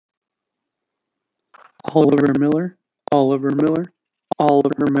Oliver Miller, Oliver Miller,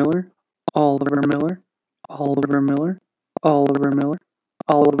 Oliver Miller, Oliver Miller, Oliver Miller, Oliver Miller,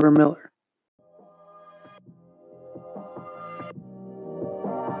 Oliver Miller.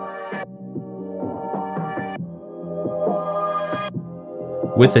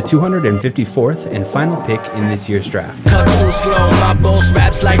 With the 254th and final pick in this year's draft. Cut too slow, my boss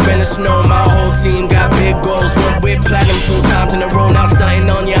raps like Ben Snow. My whole team got big goals. Went with platinum 2 times in a row. Now stunting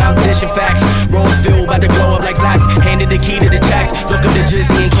on ya, I'm dishing facts. Rose filled, about to glow up like blacks. Handed the key to the tracks. Look up the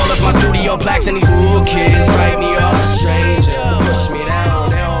Drizzy and call us my studio plaques. And these cool kids write me off a stranger. Push me down,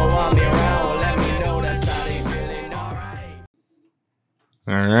 they don't want me around. Let me know that's how they feeling, alright.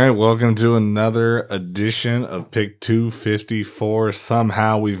 All right, welcome to another edition of Pick 254.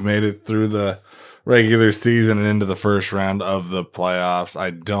 Somehow we've made it through the regular season and into the first round of the playoffs. I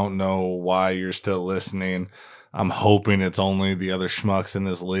don't know why you're still listening. I'm hoping it's only the other schmucks in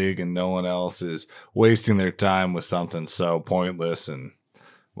this league and no one else is wasting their time with something so pointless and,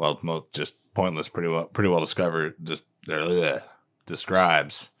 well, just pointless pretty well discovered. Just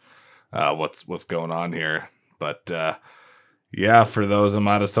describes what's going on here. But yeah, for those that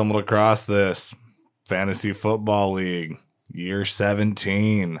might have stumbled across this, Fantasy Football League, year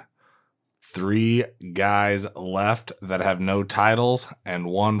 17. 3 guys left that have no titles, and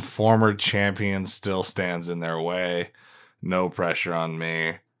 1 former champion still stands in their way. No pressure on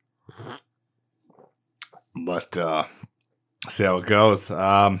me. But see how it goes.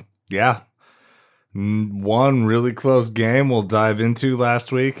 Yeah. One really close game we'll dive into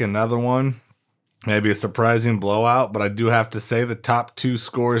last week. Another one, maybe a surprising blowout, but I do have to say the top 2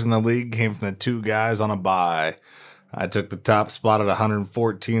 scores in the league came from the 2 guys on a bye. I took the top spot at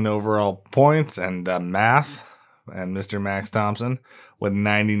 114 overall points, and Math and Mr. Max Thompson with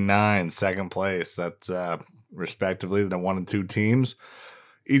 99, second place. That's respectively the 1 and 2 teams.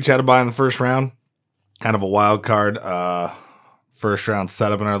 Each had a bye in the first round. Kind of a wild card first round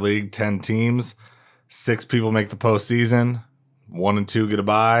setup in our league. 10 teams. 6 people make the postseason. 1 and 2 get a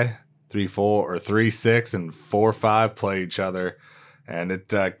bye. 3, 4, or 3, 6, and 4, 5 play each other. And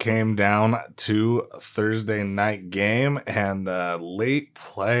it came down to Thursday night game and late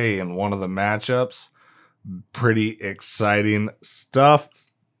play in one of the matchups. Pretty exciting stuff.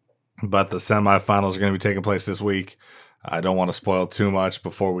 But the semifinals are going to be taking place this week. I don't want to spoil too much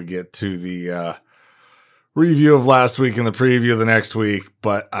before we get to the review of last week and the preview of the next week.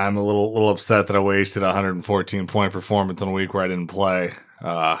 But I'm a little upset that I wasted a 114-point performance on a week where I didn't play.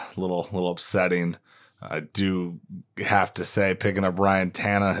 Little upsetting. I do have to say picking up Ryan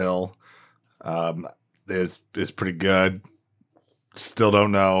Tannehill is pretty good. Still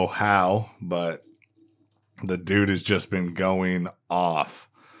don't know how, but the dude has just been going off.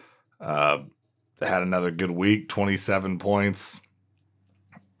 Had another good week, 27 points,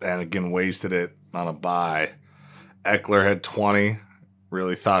 and again wasted it on a bye. Eckler had 20.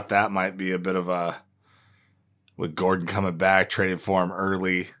 Really thought that might be a bit of a, with Gordon coming back, traded for him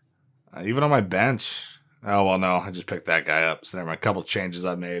early. Even on my bench. Oh, well, no, I just picked that guy up. So there are a couple changes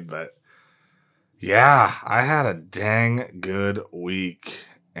I made. But, yeah, I had a dang good week.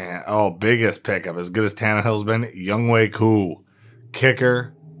 And biggest pickup, as good as Tannehill's been, Younghoe Koo,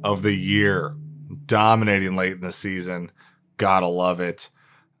 kicker of the year. Dominating late in the season. Gotta love it.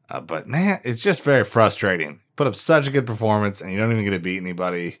 But, man, it's just very frustrating. Put up such a good performance, and you don't even get to beat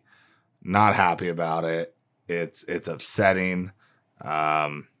anybody. Not happy about it. It's upsetting.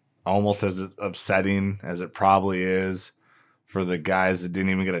 Almost as upsetting as it probably is for the guys that didn't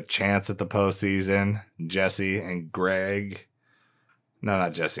even get a chance at the postseason. Jesse and Greg. No,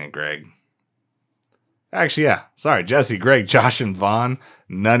 not Jesse and Greg. Actually, yeah. Sorry, Jesse, Greg, Josh, and Vaughn.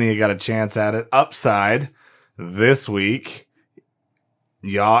 None of you got a chance at it. Upside, this week,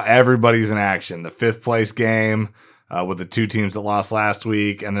 y'all, everybody's in action. The 5th place game with the 2 teams that lost last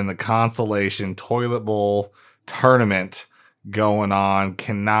week, and then the consolation Toilet Bowl tournament going on.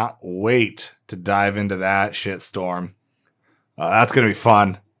 Cannot wait to dive into that shitstorm. That's going to be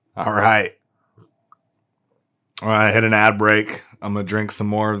fun. All right. Hit an ad break. I'm going to drink some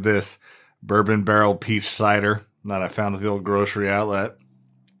more of this bourbon barrel peach cider that I found at the old grocery outlet.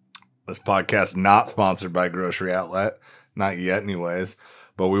 This podcast not sponsored by Grocery Outlet. Not yet anyways.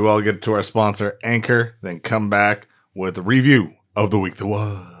 But we will get to our sponsor, Anchor, then come back with a review of the week that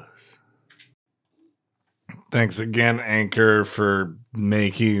was. Thanks again, Anchor, for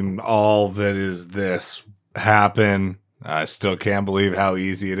making all that is this happen. I still can't believe how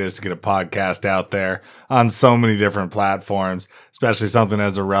easy it is to get a podcast out there on so many different platforms, especially something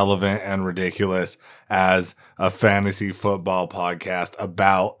as irrelevant and ridiculous as a fantasy football podcast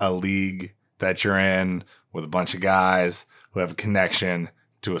about a league that you're in with a bunch of guys who have a connection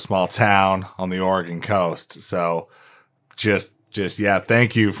to a small town on the Oregon coast. So just yeah,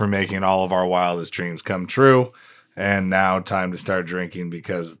 thank you for making all of our wildest dreams come true. And now time to start drinking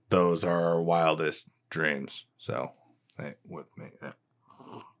because those are our wildest dreams. So stay with me.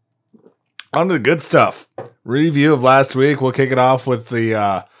 On to the good stuff. Review of last week. We'll kick it off with the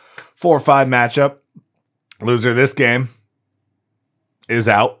 4-5 matchup. Loser this game is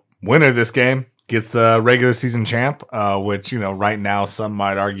out. Winner this game gets the regular season champ, which, right now some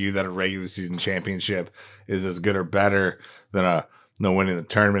might argue that a regular season championship is as good or better than winning the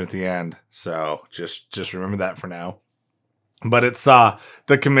tournament at the end. So just remember that for now. But it's the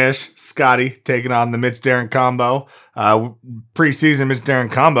commish, Scotty, taking on the Mitch Darren combo. Preseason Mitch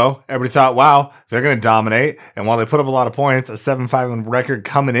Darren combo, everybody thought, wow, they're going to dominate. And while they put up a lot of points, a 7-5 record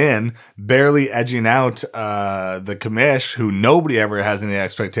coming in, barely edging out the commish, who nobody ever has any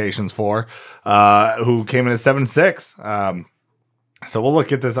expectations for, who came in at 7-6. So we'll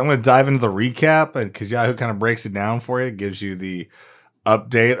look at this. I'm going to dive into the recap because Yahoo kind of breaks it down for you. It gives you the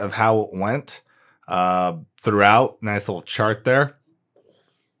update of how it went throughout. Nice little chart there.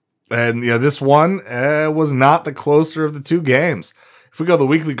 And this one was not the closer of the two games. If we go the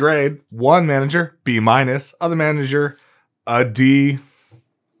weekly grade, one manager, B-, other manager, a D.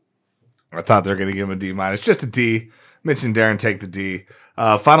 I thought they were going to give him a D-, just a D. Mitch and Darren take the D.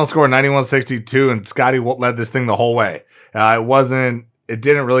 Final score 91-62, and Scotty led this thing the whole way. It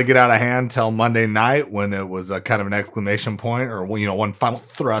didn't really get out of hand till Monday night when it was a kind of an exclamation point or, one final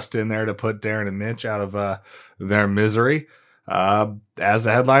thrust in there to put Darren and Mitch out of their misery. As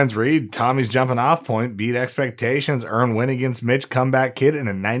the headlines read, Tommy's jumping off point beat expectations, earned win against Mitch, comeback kid in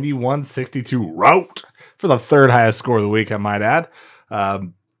a 91-62 rout for the third highest score of the week, I might add.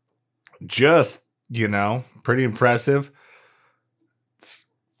 Pretty impressive.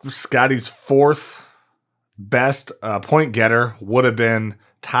 Scotty's fourth best point getter would have been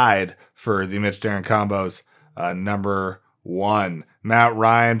tied for the Mitch Darren combos number one. Matt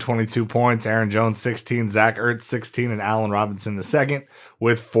Ryan, 22 points. Aaron Jones, 16. Zach Ertz, 16. And Allen Robinson the second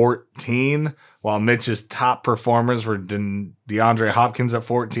with 14. While Mitch's top performers were DeAndre Hopkins at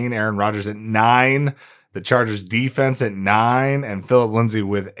 14. Aaron Rodgers at 9. The Chargers defense at 9. And Phillip Lindsay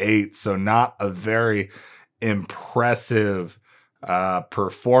with 8. So not a very impressive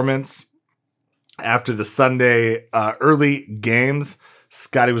performance. After the Sunday early games,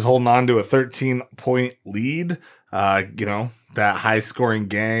 Scotty was holding on to a 13-point lead. That high-scoring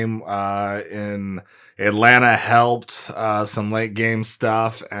game in Atlanta helped some late-game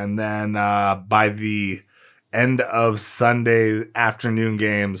stuff. And then by the end of Sunday afternoon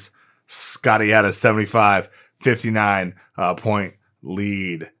games, Scotty had a 75-59 point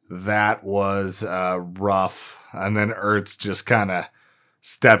lead. That was rough. And then Ertz just kind of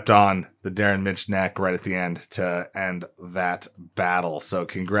stepped on the Darren Mitch neck right at the end to end that battle. So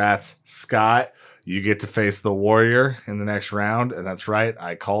congrats, Scott. You get to face the Warrior in the next round. And that's right,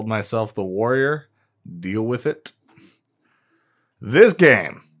 I called myself the Warrior. Deal with it. This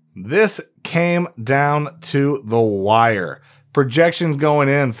came down to the wire. Projections going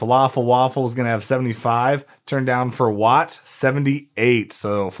in, Falafel Waffle is going to have 75. Turned down for Watt, 78.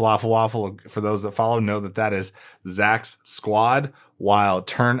 So Falafel Waffle, for those that follow, know that is Zach's squad. While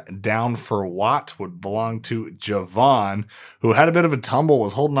turn down for Watt would belong to Javon, who had a bit of a tumble,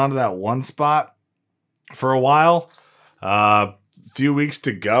 was holding on to that one spot for a while. Few weeks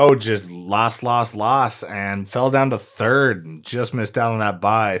to go, just lost, and fell down to third and just missed out on that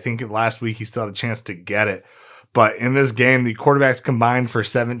bye. I think last week he still had a chance to get it. But in this game, the quarterbacks combined for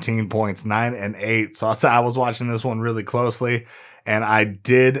 17 points, 9 and 8. So I was watching this one really closely, and I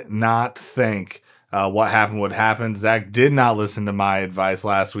did not think what happened would happen. Zach did not listen to my advice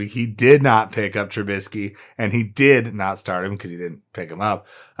last week. He did not pick up Trubisky, and he did not start him because he didn't pick him up.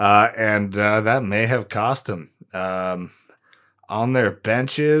 And that may have cost him. On their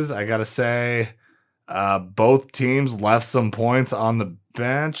benches, I got to say, both teams left some points on the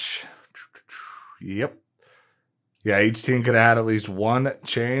bench. Yep. Yeah, each team could have had at least one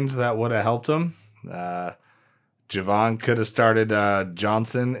change that would have helped them. Javon could have started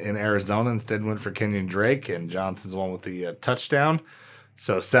Johnson in Arizona, instead went for Kenyon Drake, and Johnson's the one with the touchdown.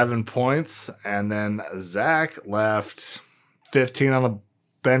 So 7 points. And then Zach left 15 on the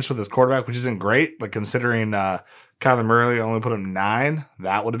bench with his quarterback, which isn't great, but considering Kyler Murray only put him 9,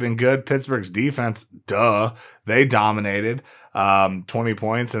 that would have been good. Pittsburgh's defense, they dominated. 20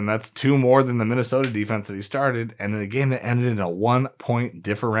 points, and that's 2 more than the Minnesota defense that he started, and in a game that ended in a 1-point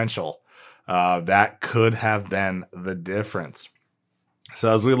differential. That could have been the difference.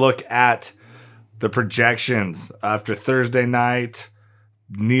 So as we look at the projections after Thursday night,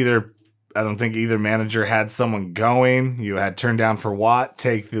 neither I don't think either manager had someone going. You had Turn Down for Watt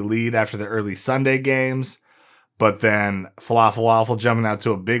take the lead after the early Sunday games, but then Falafel Waffle jumping out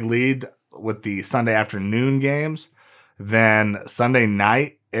to a big lead with the Sunday afternoon games. Then Sunday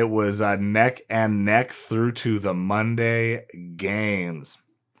night, it was neck and neck through to the Monday games.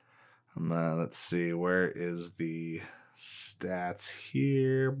 Let's see, where is the stats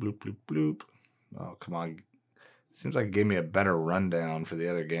here? Bloop, bloop, bloop. Oh, come on. Seems like it gave me a better rundown for the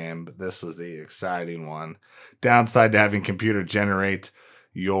other game, but this was the exciting one. Downside to having computer generate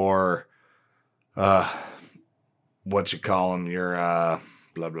your, what you call them, your,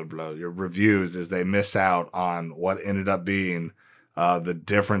 blah, blah, blah, your reviews is they miss out on what ended up being the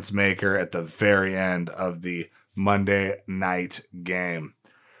difference maker at the very end of the Monday night game.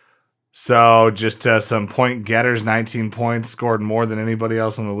 So just some point getters, 19 points, scored more than anybody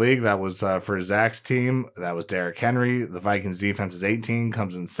else in the league. That was for Zach's team. That was Derrick Henry. The Vikings defense is 18,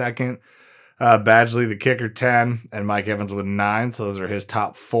 comes in second. Badgley, the kicker, 10, and Mike Evans with 9. So those are his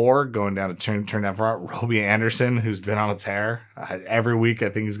top 4. Going down to turn down for Robbie Anderson, who's been on a tear. Every week, I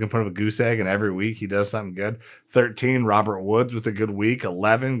think he's going to put up a goose egg, and every week he does something good. 13, Robert Woods with a good week.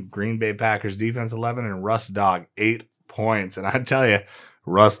 11, Green Bay Packers defense, 11, and Russ Dog, 8 points. And I tell you,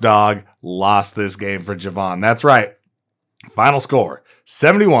 Russ Dog lost this game for Javon. That's right. Final score,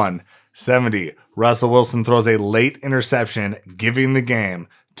 71-70. Russell Wilson throws a late interception, giving the game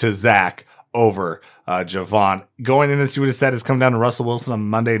to Zach over Javon. Going in this, you would have said it's come down to Russell Wilson on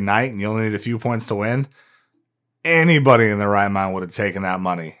Monday night, and you only need a few points to win. Anybody in their right mind would have taken that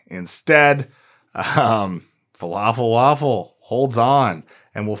money. Instead, Falafel Waffle holds on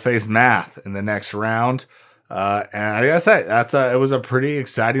and will face Math in the next round. And I gotta say, it was a pretty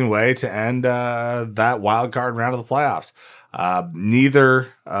exciting way to end that wild card round of the playoffs.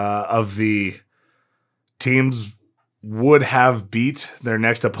 Neither of the teams would have beat their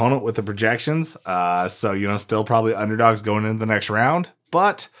next opponent with the projections. So, still probably underdogs going into the next round.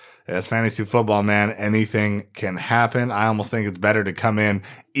 But as fantasy football, man, anything can happen. I almost think it's better to come in,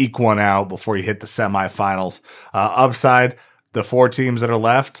 eke one out before you hit the semifinals. Upside, the 4 teams that are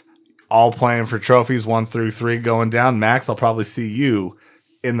left, all playing for trophies 1 through 3 going down. Max, I'll probably see you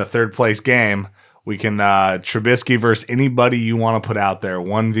in the 3rd place game. We can Trubisky versus anybody you want to put out there,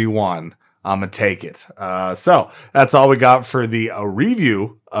 1v1. I'm going to take it. So that's all we got for the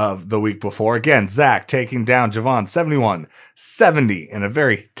review of the week before. Again, Zach taking down Javon 71-70 in a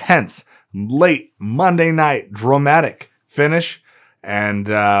very tense, late Monday night dramatic finish. And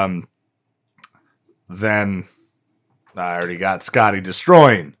then I already got Scotty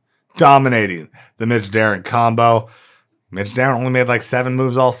destroying, dominating the Mitch Darren combo. Mitch Darren only made like 7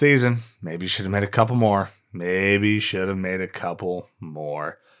 moves all season. Maybe should have made a couple more.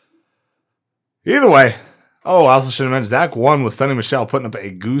 Either way, I also should have mentioned Zach won with Sonny Michel putting up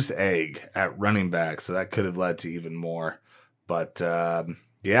a goose egg at running back, so that could have led to even more. But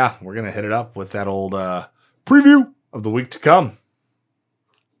yeah, we're going to hit it up with that old preview of the week to come.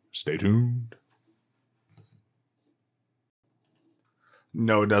 Stay tuned.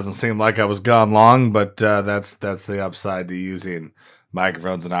 No, it doesn't seem like I was gone long, but that's the upside to using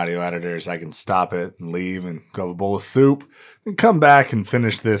microphones and audio editors. I can stop it and leave and grab a bowl of soup and come back and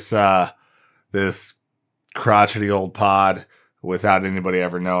finish this this crotchety old pod without anybody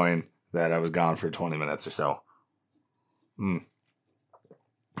ever knowing that I was gone for 20 minutes or so.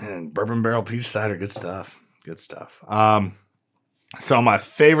 And bourbon barrel peach cider, good stuff. So my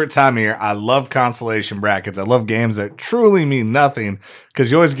favorite time of year, I love consolation brackets. I love games that truly mean nothing because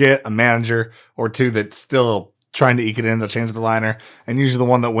you always get a manager or two that's still trying to eke it in. They'll change the liner, and usually the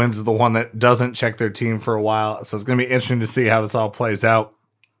one that wins is the one that doesn't check their team for a while. So it's going to be interesting to see how this all plays out.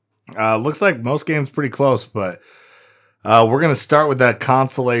 Looks like most games pretty close, but we're going to start with that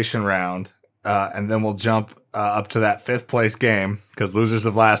consolation round, and then we'll jump up to that 5th place game because losers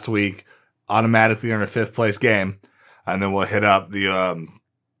of last week automatically earn a 5th place game. And then we'll hit up the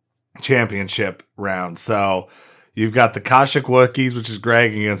championship round. So you've got the Kashik Wookiees, which is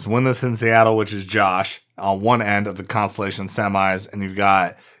Greg, against Winless in Seattle, which is Josh, on one end of the consolation semis. And you've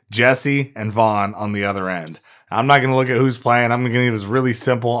got Jesse and Vaughn on the other end. I'm not going to look at who's playing. I'm going to keep this really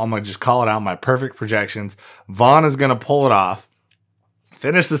simple. I'm going to just call it out, my perfect projections. Vaughn is going to pull it off,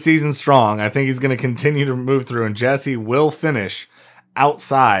 finish the season strong. I think he's going to continue to move through, and Jesse will finish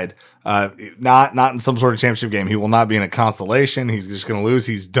outside. Not in some sort of championship game. He will not be in a consolation. He's just going to lose.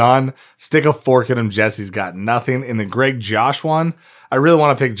 He's done. Stick a fork at him. Jesse's got nothing. In the Greg Josh one, I really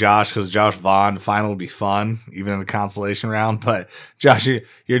want to pick Josh because Josh Vaughn final will be fun, even in the consolation round. But Josh,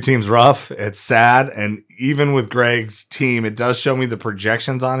 your team's rough. It's sad. And even with Greg's team, it does show me the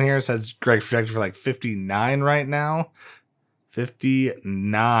projections on here. It says Greg's projected for like 59 right now.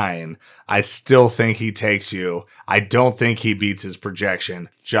 59. I still think he takes you. I don't think he beats his projection.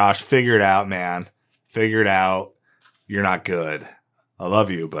 Josh, figure it out, man. Figure it out. You're not good. I love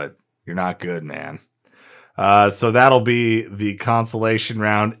you, but you're not good, man. So that'll be the consolation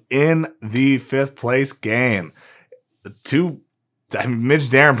round in the 5th place game. Mitch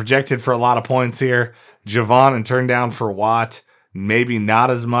Darren projected for a lot of points here. Javon and turned down for Watt. Maybe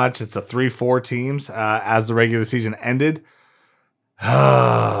not as much. It's a 3-4 teams as the regular season ended.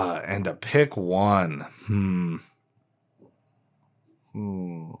 And a pick one. You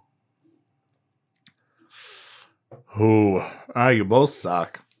both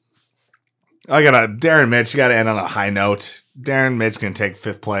suck. Darren Mitch, you gotta end on a high note. Darren Mitch can take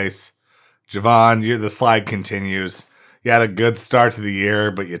 5th place. Javon, the slide continues. You had a good start to the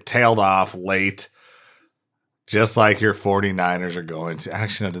year, but you tailed off late. Just like your 49ers are going to.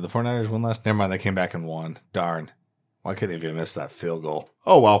 Actually, no, did the 49ers win last? Never mind, they came back and won. Darn. Why couldn't you miss that field goal?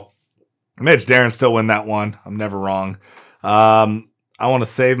 Oh, well. Mitch Darren still win that one. I'm never wrong. I want to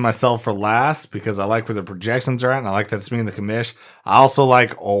save myself for last because I like where the projections are at, and I like that it's me and the commish. I also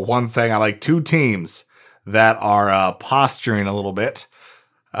like one thing. I like 2 teams that are posturing a little bit.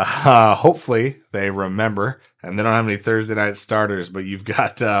 Hopefully they remember, and they don't have any Thursday night starters, but you've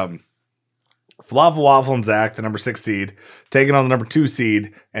got Falafel Waffle and Zach, the number 6 seed, taking on the number 2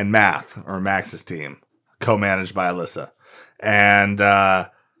 seed, and Max's team, co-managed by Alyssa. And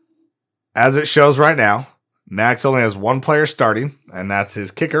as it shows right now, Max only has 1 player starting, and that's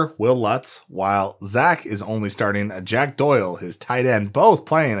his kicker, Will Lutz, while Zach is only starting Jack Doyle, his tight end, both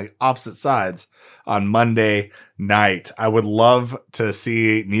playing opposite sides on Monday night. I would love to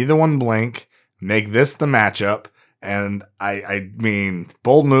see neither one blink, make this the matchup, and I mean,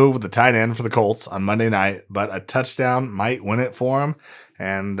 bold move with the tight end for the Colts on Monday night, but a touchdown might win it for him,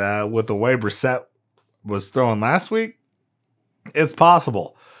 and with the way Brissett was throwing last week, it's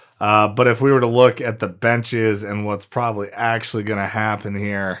possible. But if we were to look at the benches and what's probably actually going to happen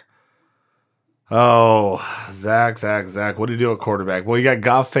here. Oh, Zach, what do you do at quarterback? Well, you got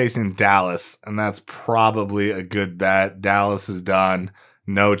Goff facing Dallas, and that's probably a good bet. Dallas is done.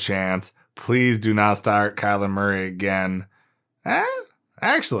 No chance. Please do not start Kyler Murray again.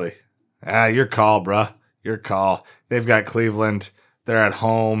 Actually, your call, bruh. Your call. They've got Cleveland. They're at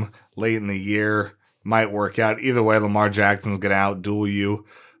home late in the year. Might work out. Either way, Lamar Jackson's going to outduel you.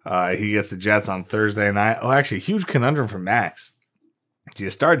 He gets the Jets on Thursday night. Oh, actually, huge conundrum for Max. Do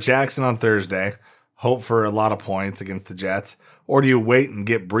you start Jackson on Thursday, hope for a lot of points against the Jets, or do you wait and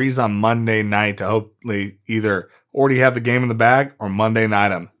get Breeze on Monday night to hopefully either already have the game in the bag or Monday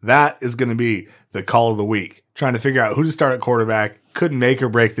night him? That is going to be the call of the week. Trying to figure out who to start at quarterback. Couldn't make or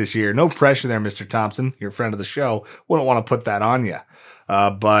break this year. No pressure there, Mr. Thompson. Your friend of the show. Wouldn't want to put that on you.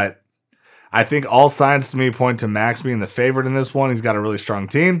 But I think all signs to me point to Max being the favorite in this one. He's got a really strong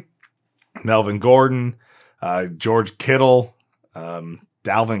team. Melvin Gordon, George Kittle,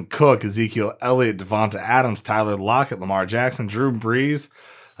 Dalvin Cook, Ezekiel Elliott, Devonta Adams, Tyler Lockett, Lamar Jackson, Drew Brees.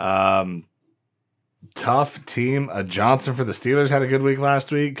 Tough team. Johnson for the Steelers had a good week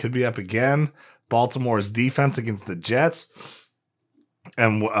last week. Could be up again. Baltimore's defense against the Jets.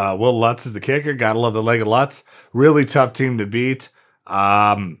 And Will Lutz is the kicker. Gotta love the leg of Lutz. Really tough team to beat.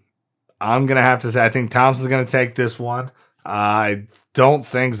 I'm going to have to say I think Thompson's going to take this one. I don't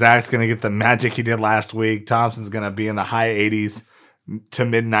think Zach's going to get the magic he did last week. Thompson's going to be in the high 80s to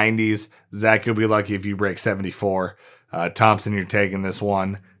mid 90s. Zach, you'll be lucky if you break 74. Thompson, you're taking this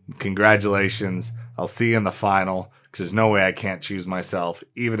one. Congratulations. I'll see you in the final because there's no way I can't choose myself,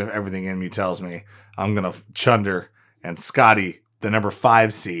 even if everything in me tells me I'm going to chunder, and Scotty, the number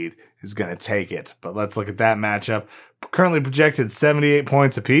 5 seed, is going to take it. But let's look at that matchup. Currently projected 78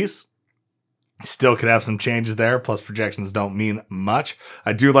 points apiece. Still could have some changes there, plus projections don't mean much.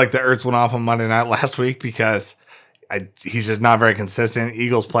 I do like the Ertz went off on Monday night last week because he's just not very consistent.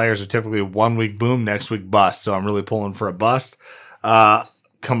 Eagles players are typically 1 week boom, next week bust, so I'm really pulling for a bust.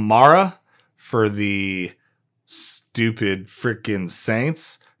 Kamara for the stupid freaking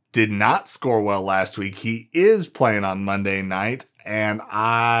Saints did not score well last week. He is playing on Monday night, and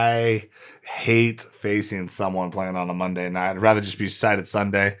I hate facing someone playing on a Monday night. I'd rather just be cited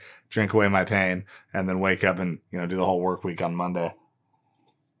Sunday, drink away my pain, and then wake up and do the whole work week on Monday.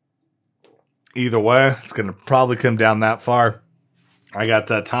 Either way, it's going to probably come down that far. I got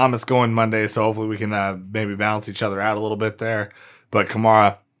Thomas going Monday, so hopefully we can maybe balance each other out a little bit there. But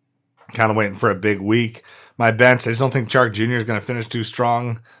Kamara, kind of waiting for a big week. My bench, I just don't think Chark Jr. is going to finish too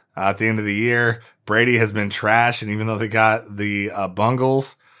strong at the end of the year. Brady has been trash, and even though they got the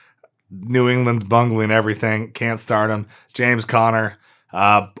Bungles, New England's bungling everything. Can't start him. James Conner,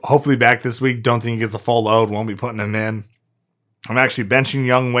 hopefully back this week. Don't think he gets a full load. Won't be putting him in. I'm actually benching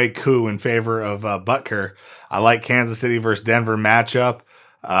Younghoe Koo in favor of Butker. I like Kansas City versus Denver matchup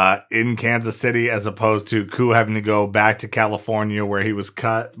in Kansas City as opposed to Koo having to go back to California where he was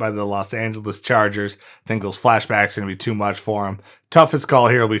cut by the Los Angeles Chargers. I think those flashbacks are going to be too much for him. Toughest call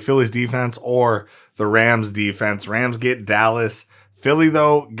here will be Philly's defense or the Rams defense. Rams get Dallas. Philly,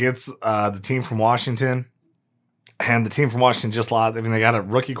 though, gets the team from Washington. And the team from Washington just lost. I mean, they got a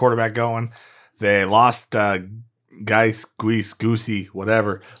rookie quarterback going. They lost Goosey,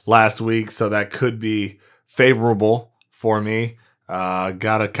 whatever, last week. So that could be favorable for me.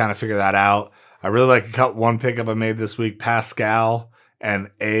 Got to kind of figure that out. I really like one pickup I made this week, Pascal and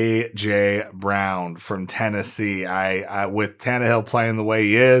A.J. Brown from Tennessee. I with Tannehill playing the way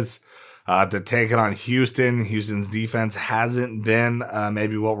he is, they're taking on Houston. Houston's defense hasn't been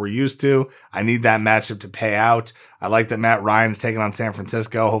maybe what we're used to. I need that matchup to pay out. I like that Matt Ryan is taking on San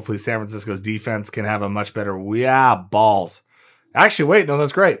Francisco. Hopefully San Francisco's defense can have a much better balls. Actually, wait, no,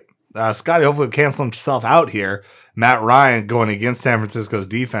 that's great. Scotty hopefully will cancel himself out here. Matt Ryan going against San Francisco's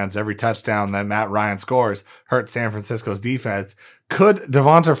defense. Every touchdown that Matt Ryan scores hurts San Francisco's defense. Could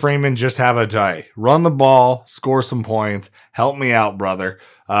Devonta Freeman just have a day? Run the ball, score some points. Help me out, brother.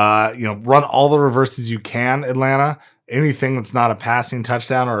 Run all the reverses you can, Atlanta. Anything that's not a passing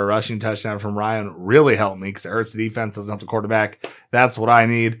touchdown or a rushing touchdown from Ryan really help me because it hurts the defense, doesn't help the quarterback. That's what I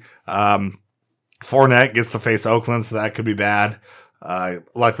need. Fournette gets to face Oakland, so that could be bad.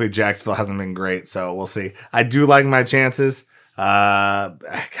 Luckily, Jacksonville hasn't been great, so we'll see. I do like my chances. Edelman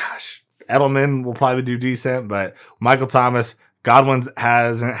will probably do decent, but Michael Thomas, Godwin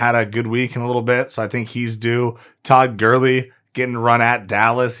hasn't had a good week in a little bit, so I think he's due. Todd Gurley getting run at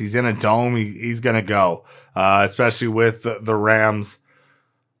Dallas. He's in a dome. He's going to go, especially with the Rams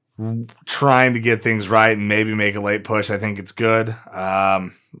trying to get things right and maybe make a late push. I think it's good.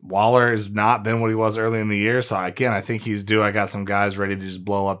 Waller has not been what he was early in the year. So again, I think he's due. I got some guys ready to just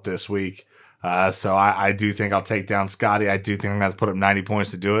blow up this week. So I do think I'll take down Scotty. I do think I'm going to have to put up 90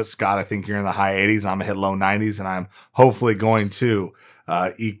 points to do it. Scott, I think you're in the high 80s. I'm going to hit low 90s, and I'm hopefully going to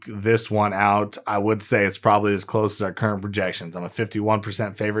eke this one out. I would say it's probably as close as our current projections. I'm a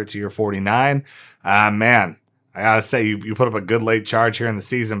 51% favorite to your 49. Man, I gotta say, you put up a good late charge here in the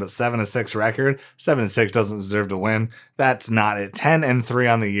season, but 7-6 record, 7-6 doesn't deserve to win. That's not it.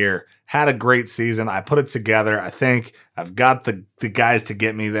 10-3 on the year. Had a great season. I put it together. I think I've got the guys to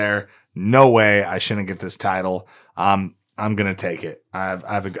get me there. No way I shouldn't get this title. I'm gonna take it. I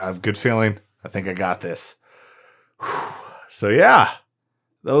have a good feeling. I think I got this. Whew. So yeah,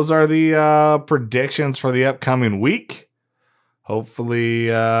 those are the predictions for the upcoming week. Hopefully,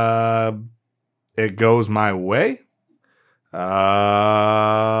 it goes my way. Yeah.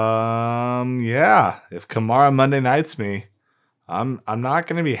 If Kamara Monday nights me, I'm not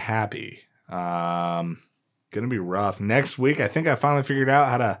gonna be happy. Gonna be rough. Next week, I think I finally figured out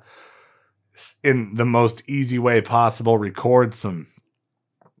how to, in the most easy way possible, record some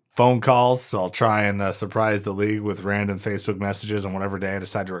phone calls. So I'll try and surprise the league with random Facebook messages on whatever day I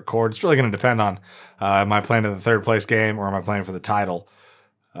decide to record. It's really gonna depend on am I playing in the third place game or am I playing for the title?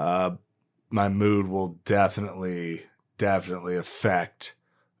 My mood will definitely affect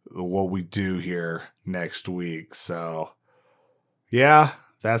what we do here next week. So, yeah,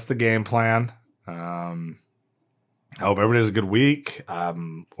 that's the game plan. I hope everybody has a good week.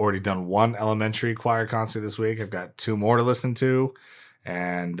 Already done one elementary choir concert this week. I've got 2 more to listen to.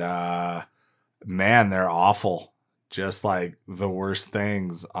 And, man, they're awful. Just like the worst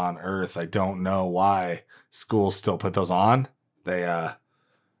things on earth. I don't know why schools still put those on.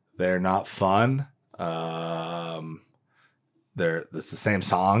 They're not fun. It's the same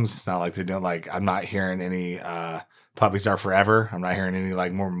songs. It's not like they're doing I'm not hearing any Puppies Are Forever. I'm not hearing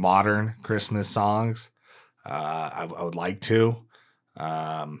any more modern Christmas songs. I would like to,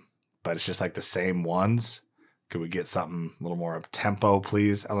 but it's just the same ones. Could we get something a little more up tempo,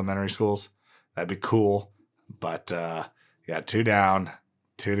 please? Elementary schools, that'd be cool. But yeah, 2 down,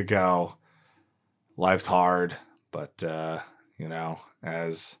 2 to go. Life's hard, but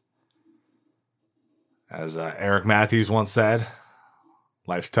as Eric Matthews once said,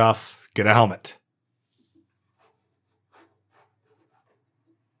 life's tough. Get a helmet.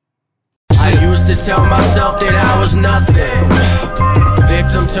 I used to tell myself that I was nothing.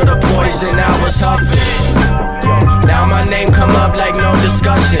 Victim to the poison I was huffing. Now my name come up like no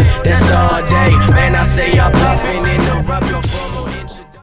discussion. That's all day. Man, I say I'm bluffing. Interrupt your phone.